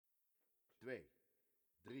2,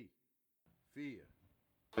 3,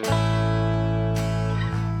 4.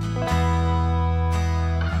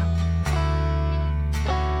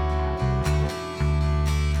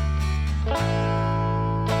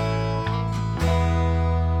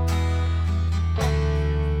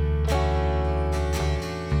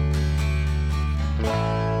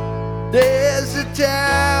 There's a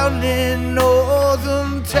town in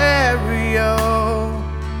Northern Ontario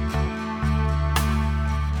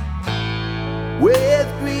with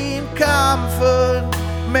green comfort,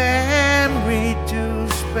 memory to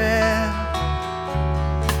spare.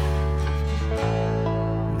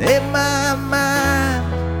 In my mind,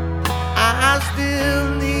 I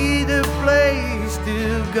still need a place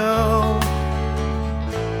to go.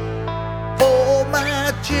 All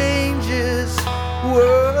my changes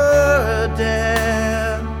were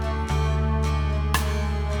there.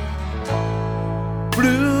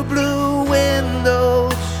 Blue, blue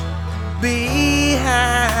windows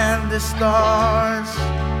behind the stars.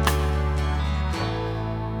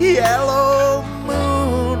 Yellow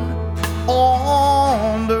moon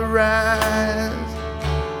on the rise.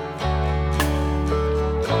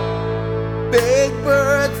 Big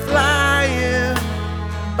bird flying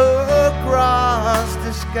across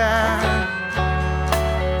the sky,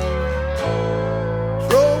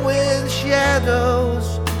 throwing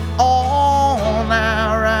shadows on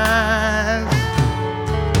our eyes.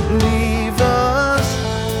 Leave us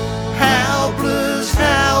helpless,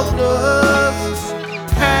 helpless,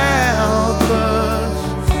 helpless,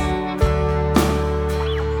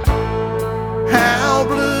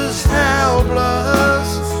 helpless, helpless,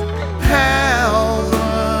 helpless,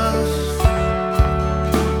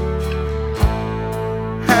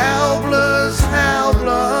 helpless,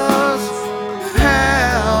 helpless,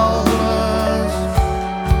 helpless.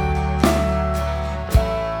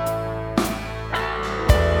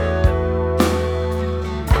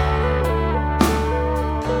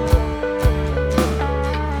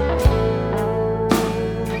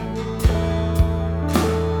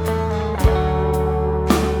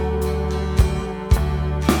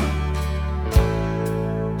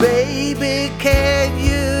 Baby, can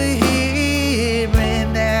you hear me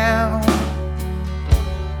now?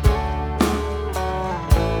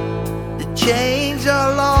 The chains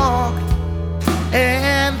are locked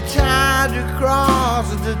and tied across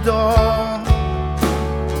the door.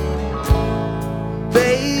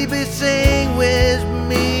 Baby, say